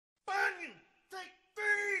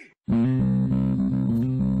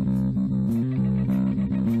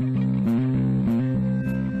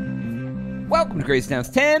Welcome to Crazy Town's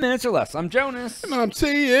 10 Minutes or Less. I'm Jonas. And I'm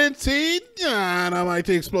TNT, John. I might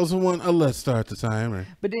take explosive one. Let's start the timer.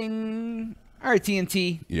 Ba-ding. All right,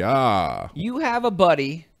 TNT. Yeah. You have a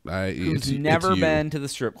buddy who's it's never you. been to the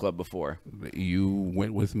strip club before. You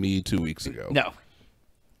went with me 2 weeks ago. No.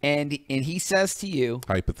 And he says to you,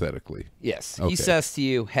 Hypothetically. yes, Okay. he says to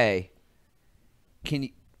you, hey,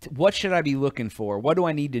 what should I be looking for? What do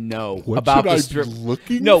I need to know What about should the I strip? be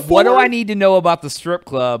looking No, what do for? I need to know about the strip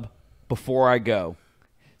club before I go?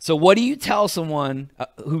 So what do you tell someone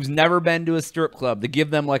who's never been to a strip club to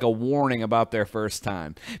give them like a warning about their first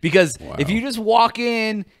time? Because if you just walk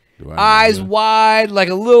in, eyes wide, like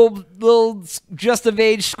a little just of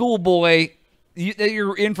age schoolboy,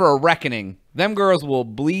 you're in for a reckoning. Them girls will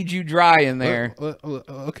bleed you dry in there.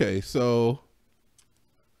 Okay, so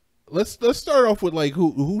let's start off with like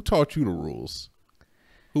who taught you the rules?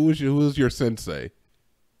 Who was your sensei?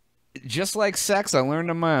 Just like sex, I learned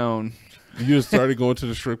on my own. You just started going to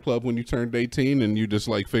the strip club when you turned 18 and you just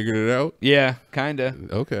like figured it out? Yeah, kind of.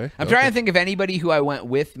 Okay. I'm trying to think if anybody who I went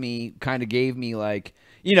with me kind of gave me like,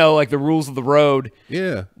 you know, like the rules of the road.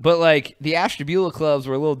 Yeah. But like the Ashtabula clubs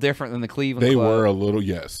were a little different than the Cleveland They club. were a little,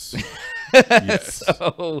 yes. Yes.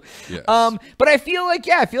 So, Yes. but I feel like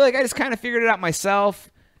I just kind of figured it out myself.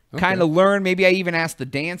 Kind of learned. Maybe I even asked the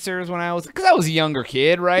dancers when because I was a younger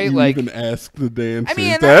kid, right? You like even asked the dancers. I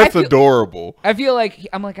mean, that's adorable. I feel like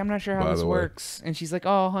I'm not sure how By this the way. works, and she's like,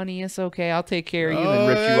 "Oh, honey, it's okay. I'll take care of you," and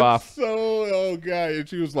rip you off. Oh god, and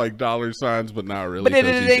she was like dollar signs, but not really. But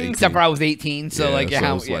 'cause he's 18. except for I was 18, so Yeah, like, so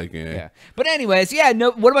how? it's like, yeah. But anyways,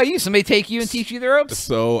 no. What about you? Somebody take you and teach you the ropes?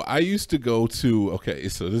 So I used to go to. Okay,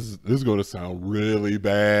 so this is going to sound really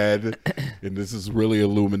bad, and this is really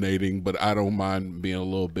illuminating, but I don't mind being a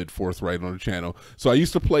little bit forthright on the channel. So I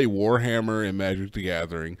used to play Warhammer and Magic the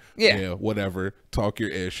Gathering. Yeah, whatever. Talk your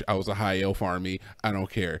ish. I was a high elf army. I don't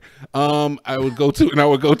care. I would go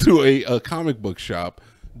to a comic book shop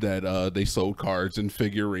that they sold cards and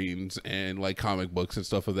figurines and like comic books and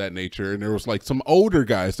stuff of that nature. And there was like some older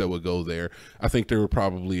guys that would go there. I think they were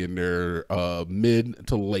probably in their mid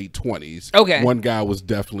to late 20s. Okay. One guy was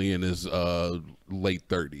definitely in his late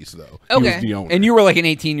 30s though. Okay. He was the owner. And you were like an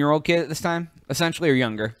 18-year-old kid at this time, essentially, or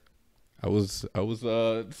younger? I was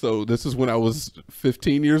so this is when I was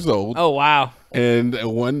 15 years old. Oh wow. And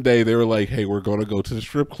one day they were like, "Hey, we're going to go to the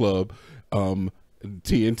strip club.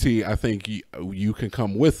 TNT, I think you can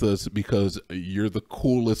come with us because you're the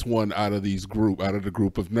coolest one out of the group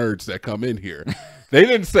of nerds that come in here." They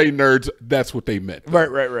didn't say nerds. That's what they meant.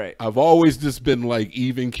 Right. I've always just been like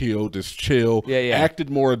even keeled, just chill. Yeah.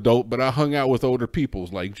 Acted more adult, but I hung out with older people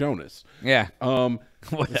like Jonas. Yeah. So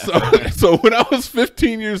when I was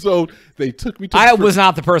 15 years old, they took me to I was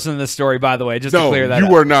not the person in this story, by the way, just to clear that you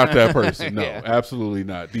up. were not that person. No, Yeah. absolutely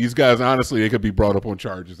not. These guys, honestly, they could be brought up on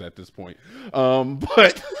charges at this point.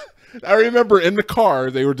 But I remember in the car,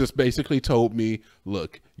 they were just basically told me,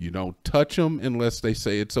 look, you don't touch them unless they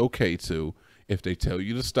say it's okay to. If they tell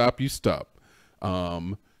you to stop, you stop.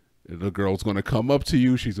 The girl's going to come up to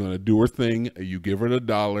you. She's going to do her thing. You give her the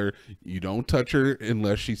 $1. You don't touch her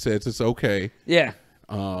unless she says it's okay. Yeah.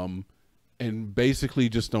 And basically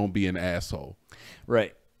just don't be an asshole.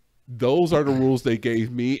 Right. Those are the rules they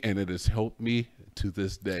gave me, and it has helped me to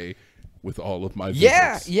this day with all of my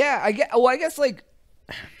visits. Yeah. I guess like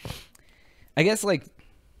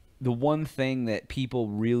the one thing that people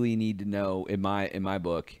really need to know in my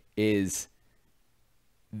book is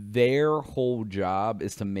their whole job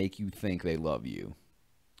is to make you think they love you.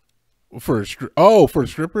 For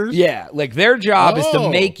strippers? Yeah, like their job is to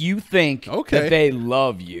make you think that they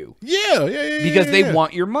love you. Yeah. Because they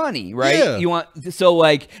want your money, right? Yeah. You want so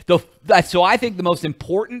I think the most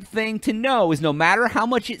important thing to know is no matter how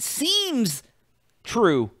much it seems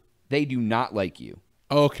true, they do not like you.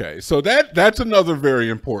 Okay, so that's another very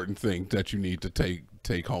important thing that you need to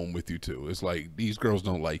take home with you too. It's like these girls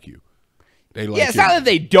don't like you. They like it's not that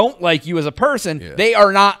they don't like you as a person. Yeah.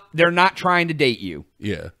 They're not trying to date you.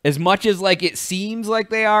 Yeah. As much as like it seems like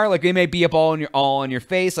they are, like they may be up all on your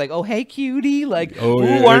face, like, oh hey cutie, like,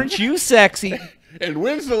 ooh, aren't you sexy? And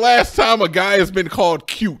when's the last time a guy has been called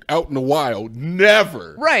cute out in the wild?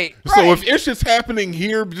 Never. Right. So if it's just happening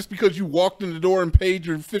here just because you walked in the door and paid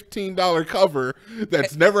your $15 cover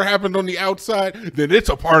that's never happened on the outside, then it's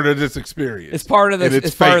a part of this experience. It's part of this.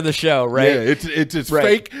 It's part of the show, right? Yeah, it's as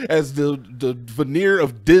fake as the veneer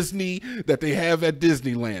of Disney that they have at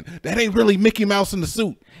Disneyland. That ain't really Mickey Mouse in the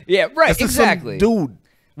suit. Yeah, right. That's just Exactly. some dude.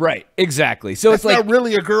 Right. Exactly. So That's it's like not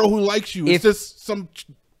really a girl who likes you. It's just some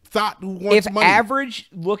thought who wants if money. average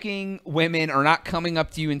looking women are not coming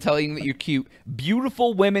up to you and telling you that you're cute,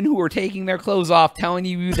 beautiful women who are taking their clothes off telling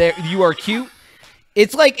you that you are cute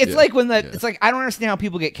It's like when it's like I don't understand how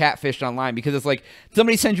people get catfished online because it's like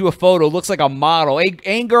somebody sends you a photo, looks like a model.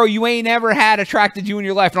 Hey, girl, you ain't ever had attracted you in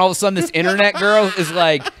your life, and all of a sudden this internet girl is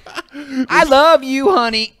like, I love you,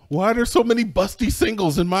 honey. Why are there so many busty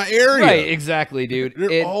singles in my area? Right, exactly, dude.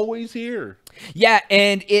 They're always here. Yeah,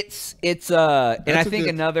 and it's and I think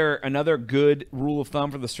another good rule of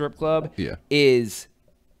thumb for the strip club is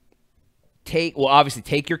obviously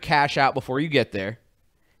take your cash out before you get there.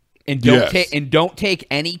 And don't take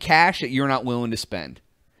any cash that you're not willing to spend.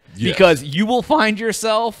 Yes. Because you will find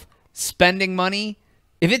yourself spending money.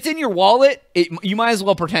 If it's in your wallet, you might as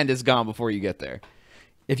well pretend it's gone before you get there.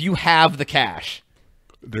 If you have the cash.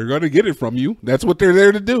 They're going to get it from you. That's what they're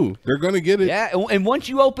there to do. They're going to get it. Yeah, and once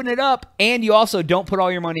you open it up, and you also don't put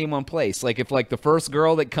all your money in one place. Like if the first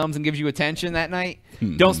girl that comes and gives you attention that night,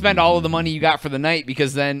 don't spend all of the money you got for the night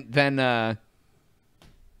because then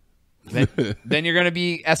you're gonna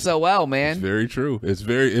be SOL, man. It's very true.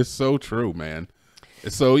 It's so true, man.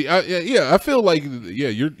 So I feel like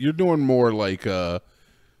you're doing more like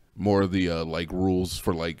more of the like rules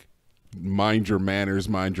for like mind your manners,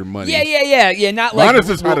 mind your money. Yeah. Not like honest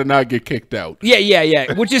is how to not get kicked out.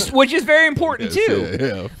 Yeah. Which is very important too.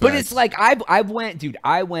 Yeah, but it's like I went.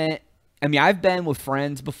 I mean, I've been with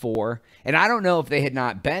friends before, and I don't know if they had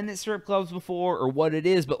not been at strip clubs before or what it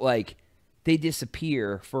is, but like. They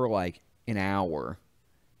disappear for like an hour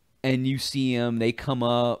and you see them. They come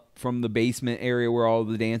up from the basement area where all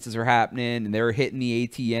the dances are happening and they're hitting the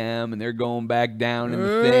ATM and they're going back down in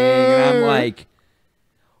the thing. And I'm like,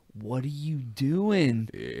 what are you doing?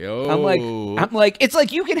 I'm like, it's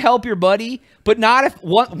like you can help your buddy, but not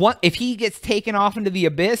if he gets taken off into the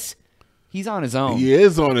abyss. He's on his own. He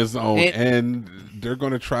is on his own, and they're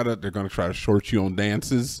gonna try to short you on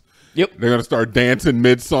dances. Yep. They're going to start dancing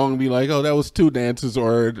mid-song and be like, oh, that was 2 dances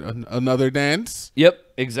or another dance. Yep,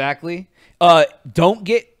 exactly. Don't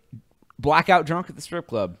get blackout drunk at the strip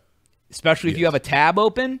club, especially if you have a tab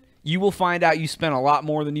open. You will find out you spent a lot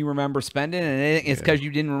more than you remember spending, and it's because you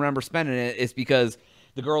didn't remember spending it. It's because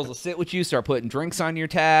the girls will sit with you, start putting drinks on your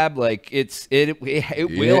tab. Like it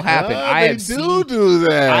will happen. I have seen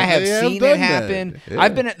that. I have seen it happen. Yeah.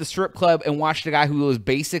 I've been at the strip club and watched a guy who was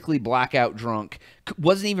basically blackout drunk,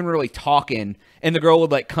 wasn't even really talking, and the girl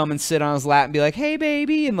would like come and sit on his lap and be like, "Hey,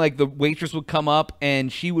 baby," and like the waitress would come up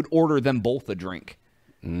and she would order them both a drink.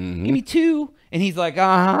 Give me 2, and he's like,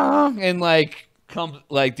 and like comes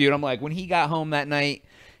like, dude, I'm like, when he got home that night,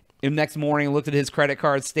 and next morning looked at his credit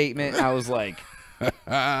card statement, I was like.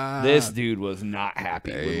 This dude was not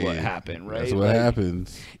happy with what happened, right? That's what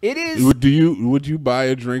happens. It is. Would you buy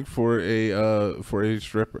a drink for a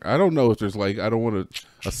stripper? I don't know if there's like I don't want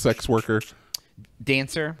a sex worker,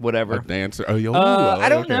 dancer, whatever. A dancer. I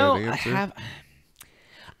don't know.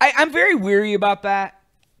 I'm very weary about that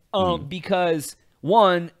because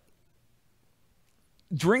one,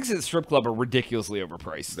 drinks at the strip club are ridiculously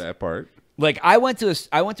overpriced. That part. Like I went to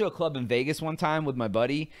a club in Vegas one time with my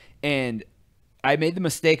buddy and. I made the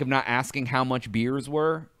mistake of not asking how much beers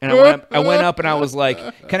were, and I went up and I was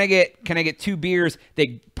like, "Can I get 2 beers?"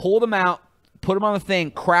 They pulled them out, put them on the thing,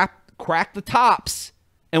 cracked the tops,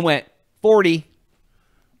 and went 40.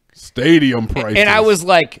 Stadium prices. And I was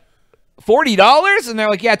like, $40? And they're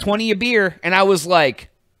like, "Yeah, 20 a beer." And I was like,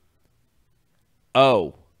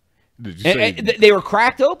 "Oh." Did you say they were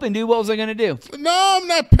cracked open, dude? What was I gonna do? No, I'm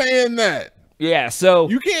not paying that. Yeah, so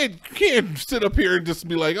you can't sit up here and just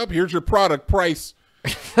be like, "Oh, here's your product price."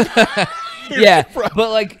 Yeah,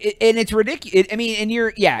 but like, and it's ridiculous. I mean, and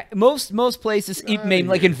most places, even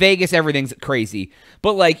like in Vegas, everything's crazy.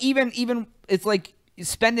 But like, even it's like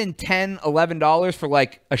spending $10-11 for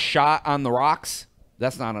like a shot on the rocks.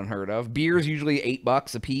 That's not unheard of. Beer's usually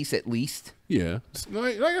 $8 a piece at least. Yeah,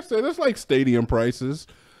 like I said, it's like stadium prices.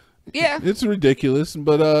 Yeah, it's ridiculous,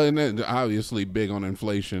 but and then obviously big on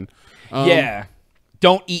inflation. Yeah,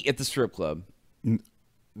 don't eat at the strip club.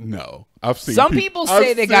 No, I've seen some people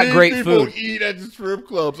say they got great food. Eat at the strip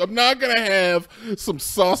clubs. I'm not gonna have some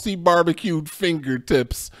saucy barbecued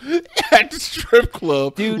fingertips at the strip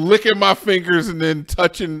club, dude. Licking my fingers and then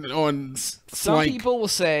touching on. Some people will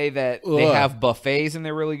say that they have buffets and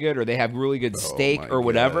they're really good, or they have really good steak or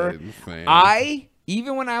whatever.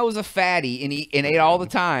 Even when I was a fatty and ate all the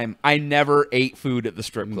time, I never ate food at the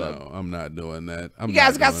strip club. No, I'm not doing that. You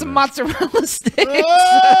guys got some mozzarella sticks.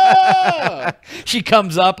 She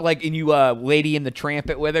comes up like, and you lady in the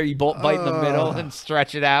trampet with her. You both bite in the middle and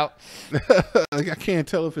stretch it out. I can't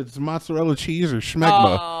tell if it's mozzarella cheese or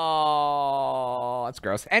schmegma. Oh, that's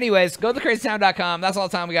gross. Anyways, go to thecrazytown.com. That's all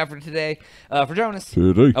the time we got for today. For Jonas.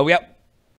 Today. Oh, yep.